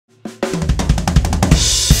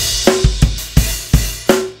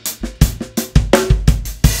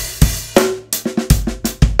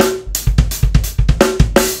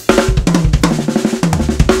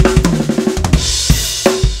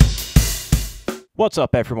What's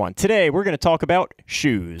up, everyone? Today we're going to talk about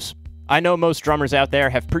shoes. I know most drummers out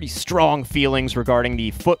there have pretty strong feelings regarding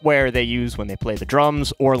the footwear they use when they play the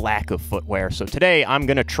drums or lack of footwear, so today I'm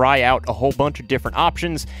going to try out a whole bunch of different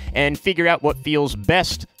options and figure out what feels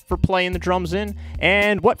best for playing the drums in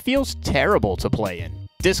and what feels terrible to play in.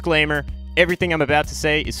 Disclaimer, everything I'm about to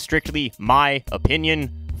say is strictly my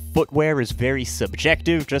opinion. Footwear is very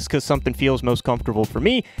subjective. Just because something feels most comfortable for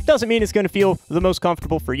me doesn't mean it's going to feel the most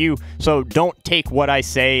comfortable for you, so don't take what I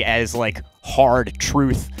say as like hard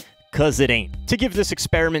truth, because it ain't. To give this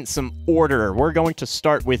experiment some order, we're going to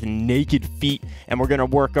start with naked feet, and we're going to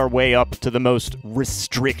work our way up to the most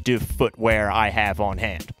restrictive footwear I have on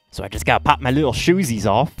hand. So I just gotta pop my little shoesies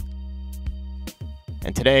off.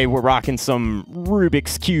 And today we're rocking some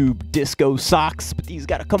Rubik's Cube disco socks, but these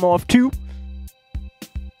gotta come off too.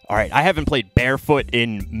 Alright, I haven't played barefoot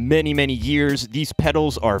in many years. These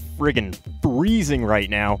pedals are friggin' freezing right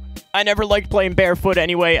now. I never liked playing barefoot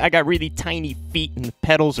anyway. I got really tiny feet and the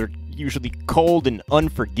pedals are usually cold and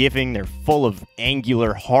unforgiving. They're full of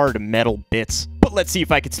angular, hard metal bits. But let's see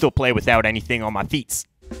if I could still play without anything on my feet.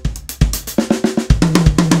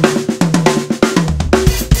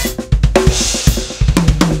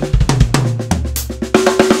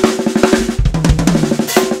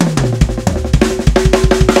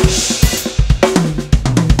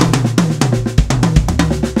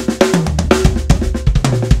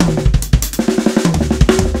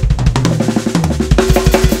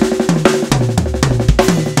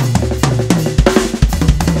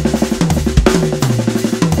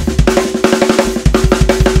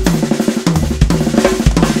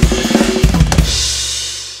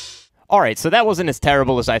 Alright, so that wasn't as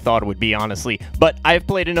terrible as I thought it would be, honestly, but I've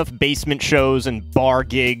played enough basement shows and bar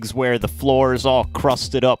gigs where the floor is all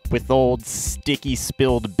crusted up with old sticky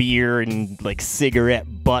spilled beer and like cigarette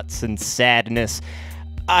butts and sadness.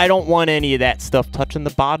 I don't want any of that stuff touching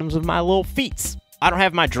the bottoms of my little feet. I don't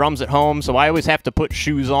have my drums at home, so I always have to put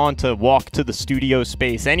shoes on to walk to the studio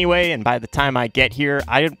space anyway, and by the time I get here,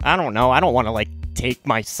 I don't know, I don't want to like take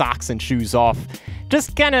my socks and shoes off.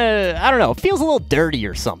 Just kinda, I don't know, it feels a little dirty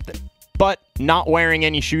or something. But not wearing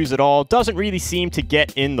any shoes at all doesn't really seem to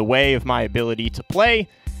get in the way of my ability to play.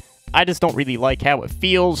 I just don't really like how it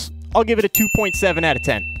feels. I'll give it a 2.7 out of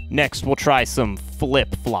 10. Next, we'll try some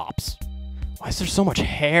flip-flops. Why is there so much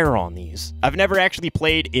hair on these? I've never actually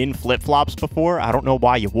played in flip-flops before. I don't know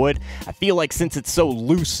why you would. I feel like since it's so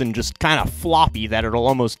loose and just kind of floppy that it'll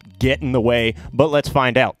almost get in the way, but let's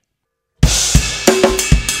find out.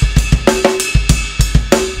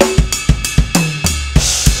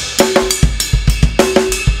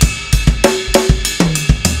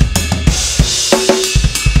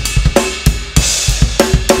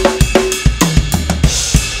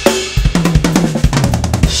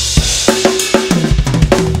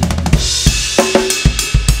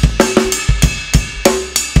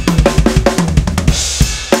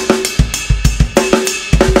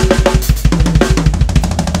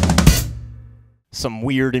 Some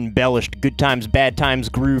weird embellished good times, bad times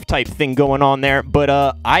groove type thing going on there, but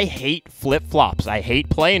I hate flip-flops. I hate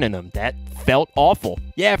playing in them. That felt awful.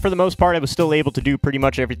 Yeah, for the most part, I was still able to do pretty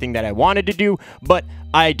much everything that I wanted to do, but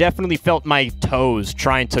I definitely felt my toes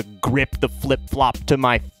trying to grip the flip-flop to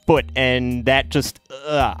my foot, and that just,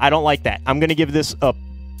 I don't like that. I'm gonna give this a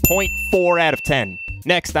 0.4 out of 10.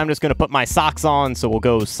 Next, I'm just gonna put my socks on, so we'll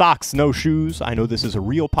go socks, no shoes. I know this is a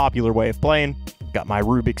real popular way of playing. Got my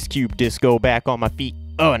Rubik's Cube disco back on my feet.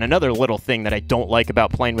 Oh, and another little thing that I don't like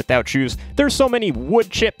about playing without shoes, there's so many wood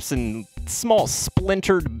chips and small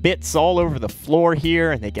splintered bits all over the floor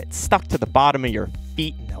here, and they get stuck to the bottom of your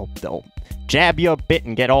feet, and they'll jab you a bit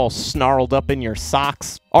and get all snarled up in your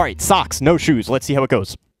socks. All right, socks, no shoes. Let's see how it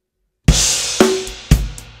goes.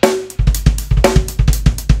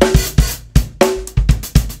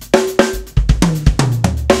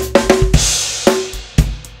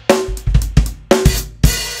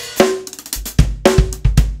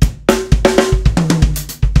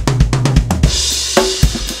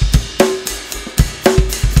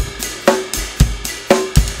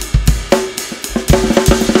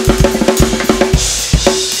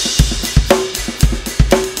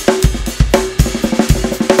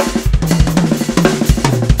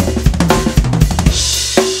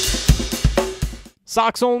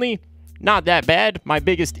 Socks only, not that bad. My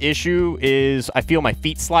biggest issue is I feel my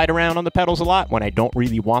feet slide around on the pedals a lot when I don't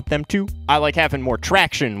really want them to. I like having more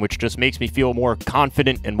traction, which just makes me feel more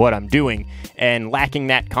confident in what I'm doing, and lacking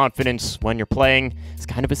that confidence when you're playing is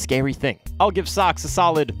kind of a scary thing. I'll give socks a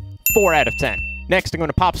solid 4 out of 10. Next, I'm going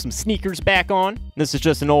to pop some sneakers back on. This is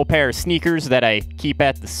just an old pair of sneakers that I keep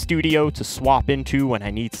at the studio to swap into when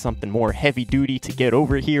I need something more heavy duty to get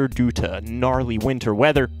over here due to gnarly winter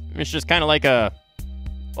weather. It's just kind of like a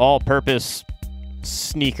all-purpose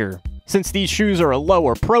sneaker. Since these shoes are a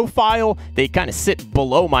lower profile, they kind of sit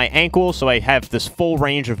below my ankle, so I have this full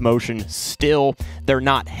range of motion still. They're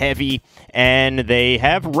not heavy, and they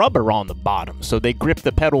have rubber on the bottom, so they grip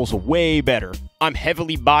the pedals way better. I'm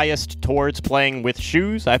heavily biased towards playing with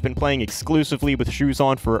shoes. I've been playing exclusively with shoes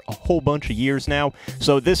on for a whole bunch of years now,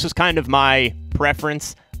 so this is kind of my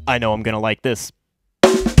preference. I know I'm gonna like this.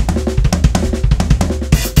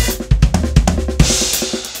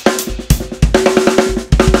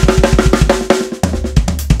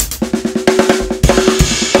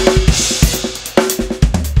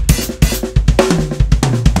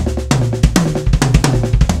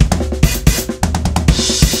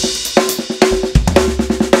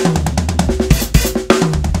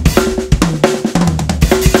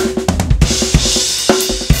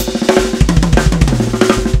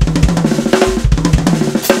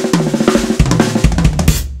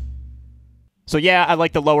 So yeah, I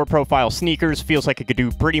like the lower profile sneakers. Feels like I could do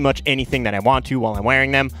pretty much anything that I want to while I'm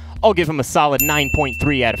wearing them. I'll give them a solid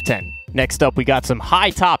 9.3 out of 10. Next up, we got some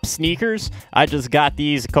high top sneakers. I just got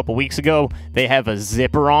these a couple weeks ago. They have a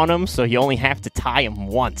zipper on them, so you only have to tie them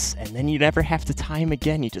once, and then you never have to tie them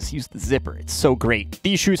again. You just use the zipper. It's so great.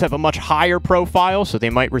 These shoes have a much higher profile, so they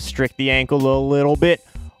might restrict the ankle a little bit.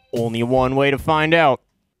 Only one way to find out.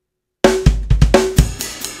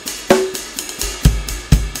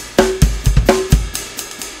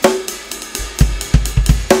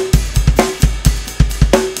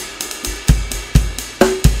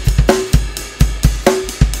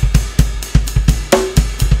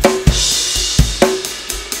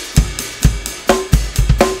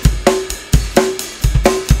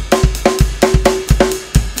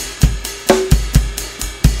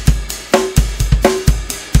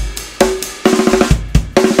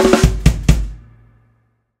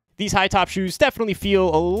 These high-top shoes definitely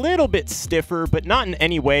feel a little bit stiffer, but not in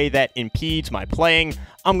any way that impedes my playing.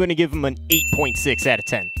 I'm going to give them an 8.6 out of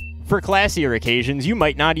 10. For classier occasions, you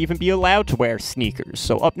might not even be allowed to wear sneakers.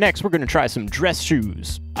 So up next, we're going to try some dress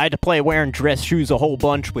shoes. I had to play wearing dress shoes a whole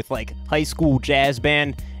bunch with like high school jazz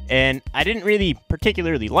band, and I didn't really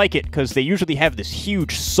particularly like it because they usually have this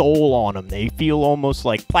huge sole on them. They feel almost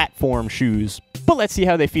like platform shoes. But let's see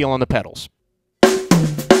how they feel on the pedals.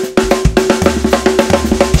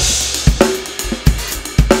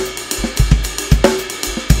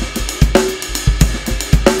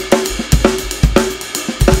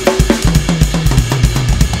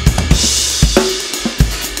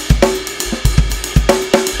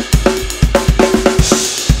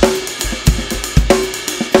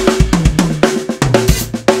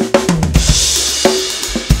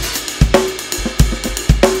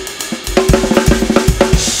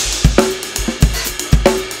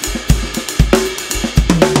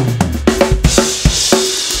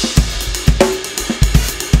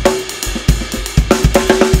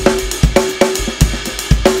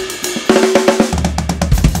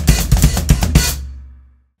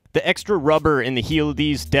 The extra rubber in the heel of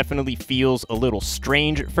these definitely feels a little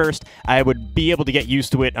strange at first. I would be able to get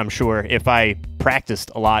used to it, I'm sure, if I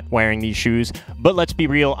practiced a lot wearing these shoes, but let's be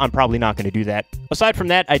real, I'm probably not going to do that. Aside from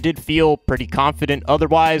that, I did feel pretty confident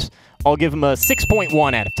otherwise. I'll give them a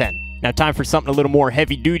 6.1 out of 10. Now time for something a little more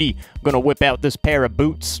heavy duty. I'm going to whip out this pair of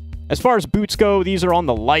boots. As far as boots go, these are on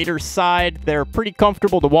the lighter side. They're pretty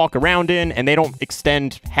comfortable to walk around in, and they don't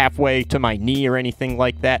extend halfway to my knee or anything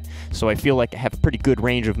like that, so I feel like I have a pretty good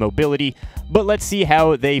range of mobility. But let's see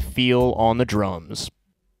how they feel on the drums.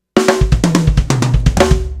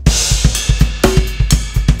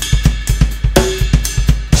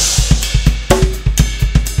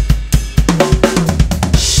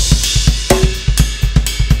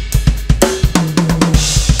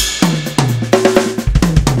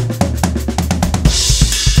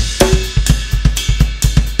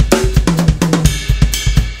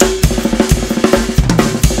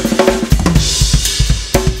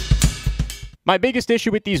 My biggest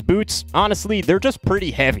issue with these boots, honestly, they're just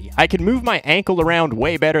pretty heavy. I can move my ankle around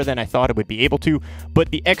way better than I thought I would be able to, but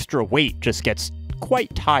the extra weight just gets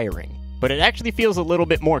quite tiring. But it actually feels a little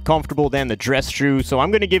bit more comfortable than the dress shoe, so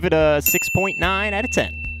I'm going to give it a 6.9 out of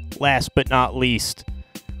 10. Last but not least,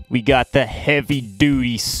 we got the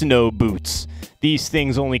heavy-duty snow boots. These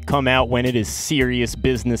things only come out when it is serious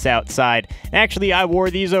business outside. Actually, I wore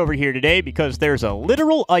these over here today because there's a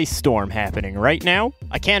literal ice storm happening right now.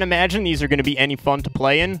 I can't imagine these are going to be any fun to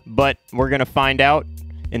play in, but we're going to find out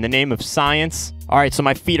in the name of science. All right, so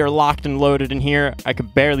my feet are locked and loaded in here. I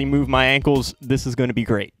could barely move my ankles. This is going to be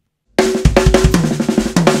great.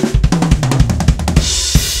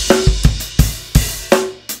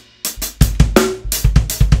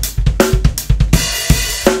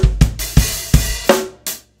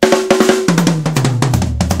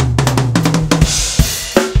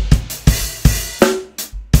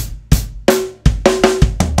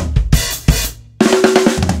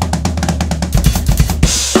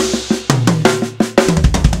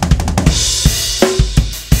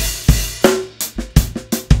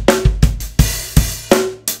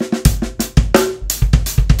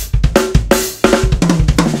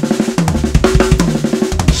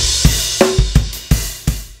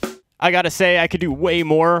 I gotta say, I could do way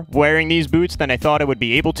more wearing these boots than I thought I would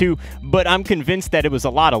be able to, but I'm convinced that it was a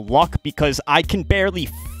lot of luck because I can barely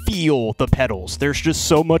feel the pedals. There's just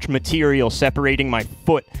so much material separating my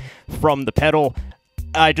foot from the pedal.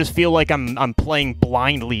 I just feel like I'm playing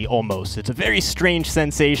blindly almost. It's a very strange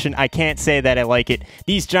sensation. I can't say that I like it.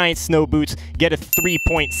 These giant snow boots get a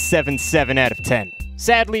 3.77 out of 10.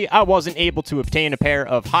 Sadly, I wasn't able to obtain a pair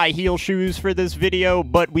of high heel shoes for this video,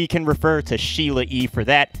 but we can refer to Sheila E for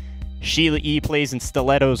that. Sheila E plays in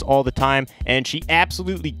stilettos all the time, and she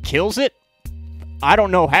absolutely kills it. I don't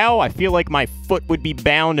know how. I feel like my foot would be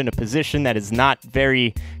bound in a position that is not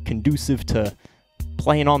very conducive to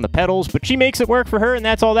playing on the pedals, but she makes it work for her, and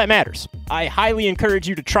that's all that matters. I highly encourage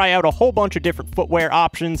you to try out a whole bunch of different footwear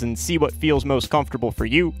options and see what feels most comfortable for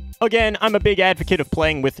you. Again, I'm a big advocate of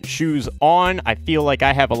playing with shoes on. I feel like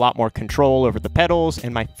I have a lot more control over the pedals,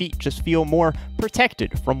 and my feet just feel more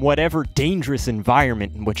protected from whatever dangerous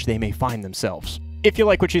environment in which they may find themselves. If you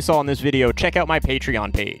like what you saw in this video, check out my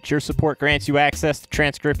Patreon page. Your support grants you access to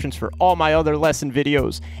transcriptions for all my other lesson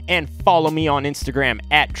videos, and follow me on Instagram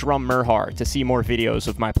at drummerhar to see more videos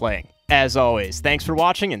of my playing. As always, thanks for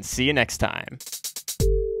watching and see you next time.